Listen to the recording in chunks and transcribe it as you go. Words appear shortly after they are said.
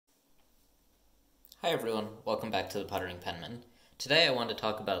Hi everyone, welcome back to the Pottering Penman. Today I want to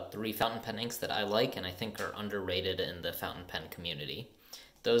talk about 3 fountain pen inks that I like and I think are underrated in the fountain pen community.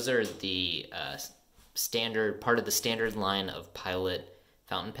 Those are the part of the standard line of Pilot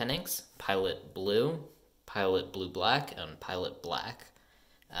fountain pen inks: Pilot Blue, Pilot Blue Black, and Pilot Black.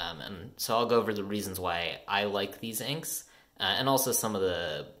 And so I'll go over the reasons why I like these inks, and also some of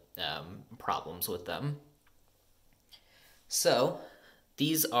the problems with them. So,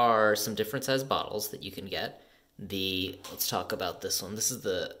 these are some different size bottles that you can get. Let's talk about this one. This is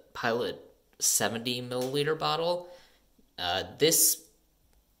the Pilot 70 milliliter bottle. This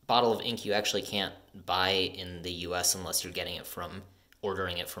bottle of ink you actually can't buy in the US unless you're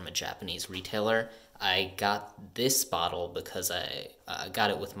ordering it from a Japanese retailer. I got this bottle because I got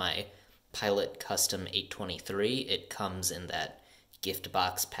it with my Pilot Custom 823. It comes in that gift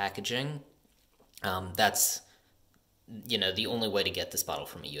box packaging. That's the only way to get this bottle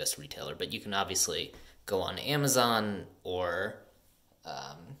from a US retailer, but you can obviously go on Amazon or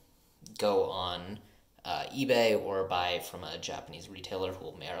go on eBay or buy from a Japanese retailer who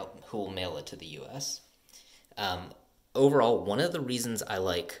will mail it to the US. Overall, one of the reasons I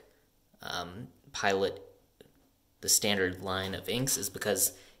like Pilot, the standard line of inks, is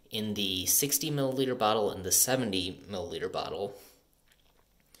because in the 60 milliliter bottle and the 70 milliliter bottle,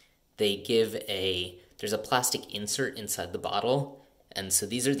 there's a plastic insert inside the bottle, and so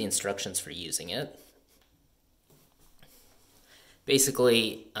these are the instructions for using it.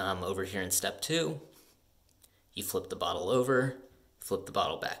 Basically, over here in step 2, you flip the bottle over, flip the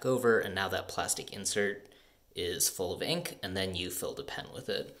bottle back over, and now that plastic insert is full of ink, and then you fill the pen with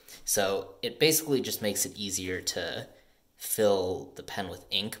it. So it basically just makes it easier to fill the pen with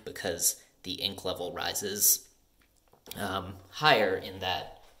ink because the ink level rises higher in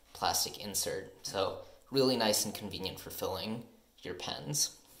that plastic insert. So really nice and convenient for filling your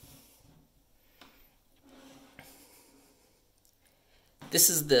pens. This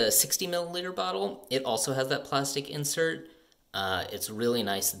is the 60 milliliter bottle. It also has that plastic insert. It's really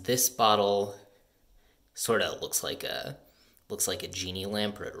nice. This bottle sort of looks like a genie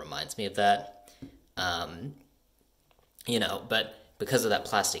lamp, or it reminds me of that. But because of that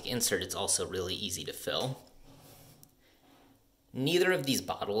plastic insert, it's also really easy to fill. Neither of these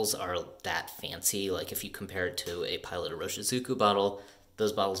bottles are that fancy. Like if you compare it to a Pilot Iroshizuku bottle,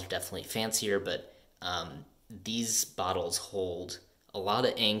 those bottles are definitely fancier, but these bottles hold a lot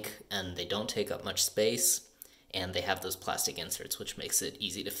of ink and they don't take up much space, and they have those plastic inserts, which makes it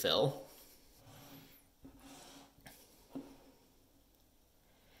easy to fill.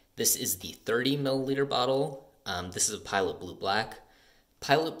 This is the 30 milliliter bottle. This is a Pilot Blue Black.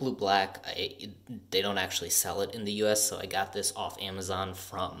 Pilot Blue Black, they don't actually sell it in the US, so I got this off Amazon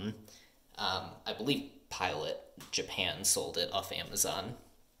from, I believe Pilot Japan sold it off Amazon.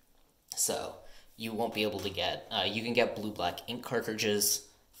 So you won't be able to you can get blue black ink cartridges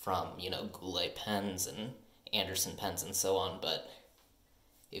from, Goulet pens and Anderson pens and so on, but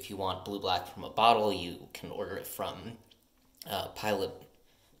if you want blue black from a bottle, you can order it from Pilot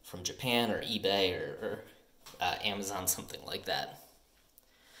from Japan or eBay or Amazon, something like that.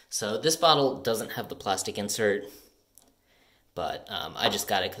 So this bottle doesn't have the plastic insert, but I just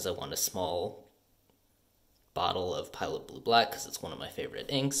got it because I want a small bottle of Pilot Blue Black because it's one of my favorite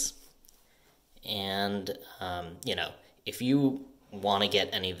inks. And, if you want to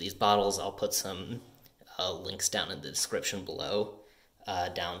get any of these bottles, I'll put some links down in the description below,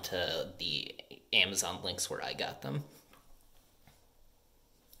 down to the Amazon links where I got them.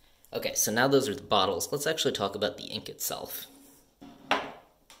 Okay, so now those are the bottles. Let's actually talk about the ink itself.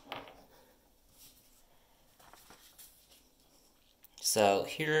 So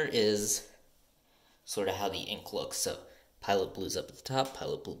here is sort of how the ink looks. So Pilot Blue's up at the top,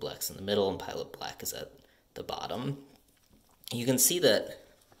 Pilot Blue Black's in the middle, and Pilot Black is at the bottom. You can see that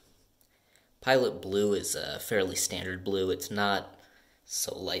Pilot Blue is a fairly standard blue. It's not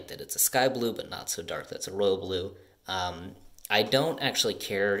so light that it's a sky blue, but not so dark that's a royal blue. I don't actually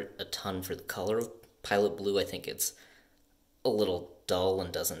care a ton for the color of Pilot Blue. I think it's a little dull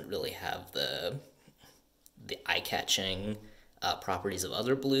and doesn't really have the eye-catching properties of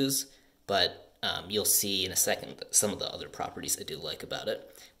other blues, but you'll see in a second some of the other properties I do like about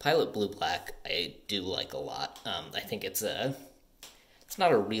it. Pilot Blue Black I do like a lot. I think it's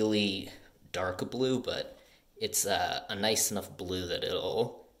not a really dark blue, but it's a nice enough blue that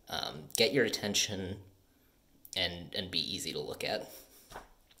it'll get your attention and be easy to look at.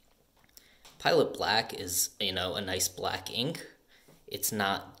 Pilot Black is, a nice black ink. It's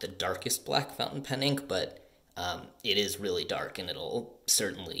not the darkest black fountain pen ink, but it is really dark, and it'll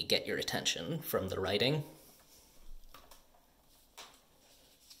certainly get your attention from the writing.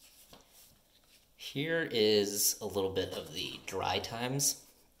 Here is a little bit of the dry times.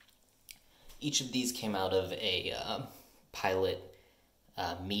 Each of these came out of a Pilot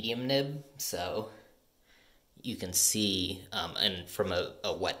medium nib, so you can see, and from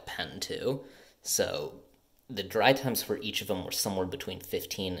a wet pen too. So the dry times for each of them were somewhere between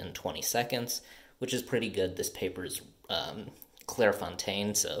 15 and 20 seconds, which is pretty good. This paper is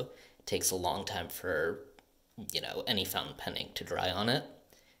Clairefontaine, so it takes a long time for, any fountain pen ink to dry on it.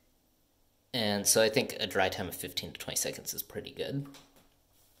 And so I think a dry time of 15 to 20 seconds is pretty good.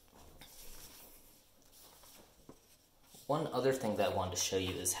 One other thing that I wanted to show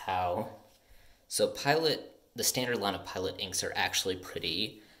you is how, the standard line of Pilot inks are actually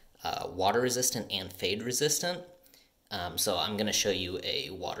pretty water resistant and fade resistant. So I'm going to show you a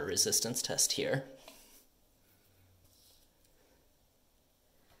water resistance test here.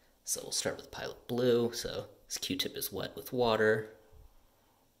 So we'll start with Pilot Blue. So this Q-tip is wet with water.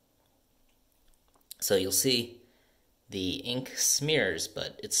 So you'll see the ink smears,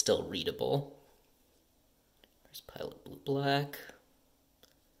 but it's still readable. There's Pilot Blue Black.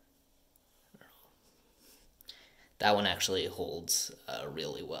 That one actually holds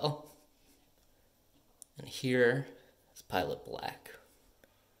really well. And here is Pilot Black.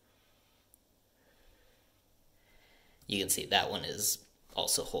 You can see that one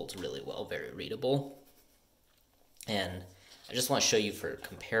also holds really well, very readable. And I just want to show you for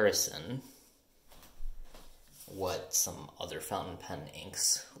comparison what some other fountain pen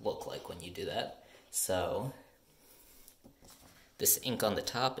inks look like when you do that. So this ink on the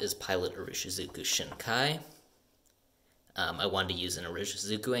top is Pilot Iroshizuku Shin-Kai. I wanted to use an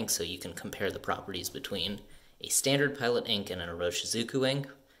Iroshizuku ink so you can compare the properties between a standard Pilot ink and an Iroshizuku ink.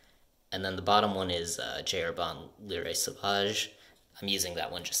 And then the bottom one is J.R. Bond Lire Sauvage. I'm using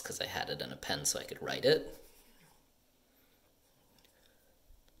that one just because I had it in a pen so I could write it.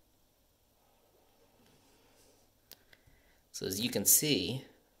 So as you can see,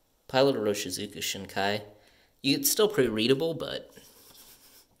 Pilot Iroshizuku Shin-Kai, it's still pretty readable, but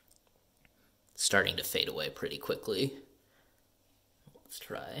it's starting to fade away pretty quickly. Let's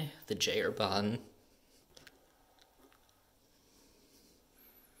try the J.R. Bond.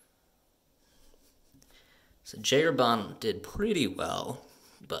 So J.R. Bond did pretty well,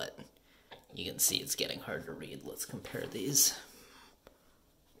 but you can see it's getting hard to read. Let's compare these.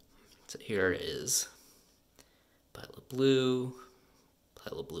 So here is Pilot Blue,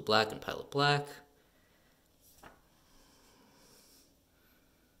 Pilot Blue Black, and Pilot Black.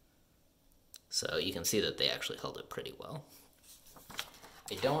 So you can see that they actually held it pretty well.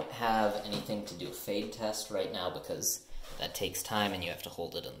 I don't have anything to do a fade test right now because that takes time and you have to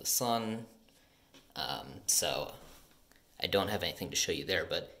hold it in the sun. So I don't have anything to show you there,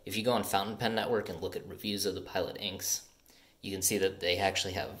 but if you go on Fountain Pen Network and look at reviews of the Pilot inks, you can see that they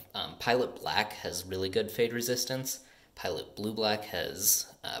actually have, Pilot Black has really good fade resistance, Pilot Blue Black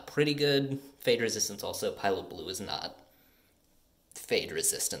has pretty good fade resistance also, Pilot Blue is not fade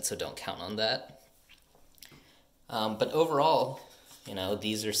resistant, so don't count on that. But overall,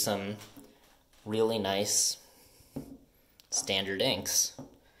 these are some really nice standard inks.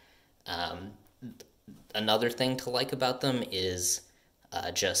 Another thing to like about them is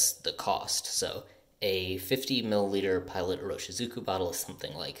just the cost. So a 50 milliliter Pilot Iroshizuku bottle is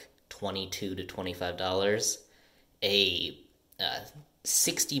something like $22 to $25. A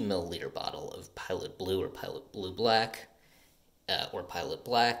 60 milliliter bottle of Pilot Blue or Pilot Blue Black or Pilot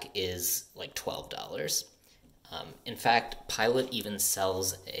Black is like $12. In fact, Pilot even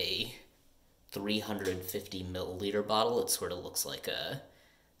sells a 350 milliliter bottle. It sort of looks like a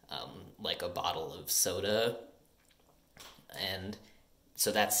bottle of soda, and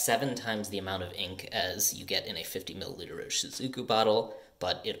so that's 7 times the amount of ink as you get in a 50 milliliter Shizuku bottle,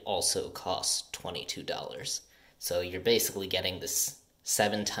 but it also costs $22. So you're basically getting this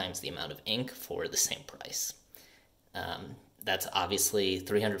 7 times the amount of ink for the same price. That's obviously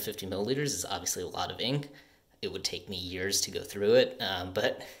 350 milliliters is obviously a lot of ink. It would take me years to go through it,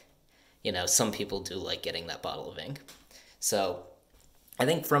 but some people do like getting that bottle of ink. So I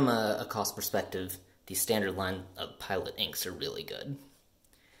think from a cost perspective, the standard line of Pilot inks are really good.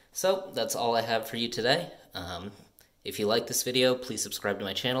 So that's all I have for you today. If you like this video, please subscribe to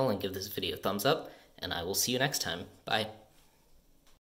my channel and give this video a thumbs up, and I will see you next time. Bye.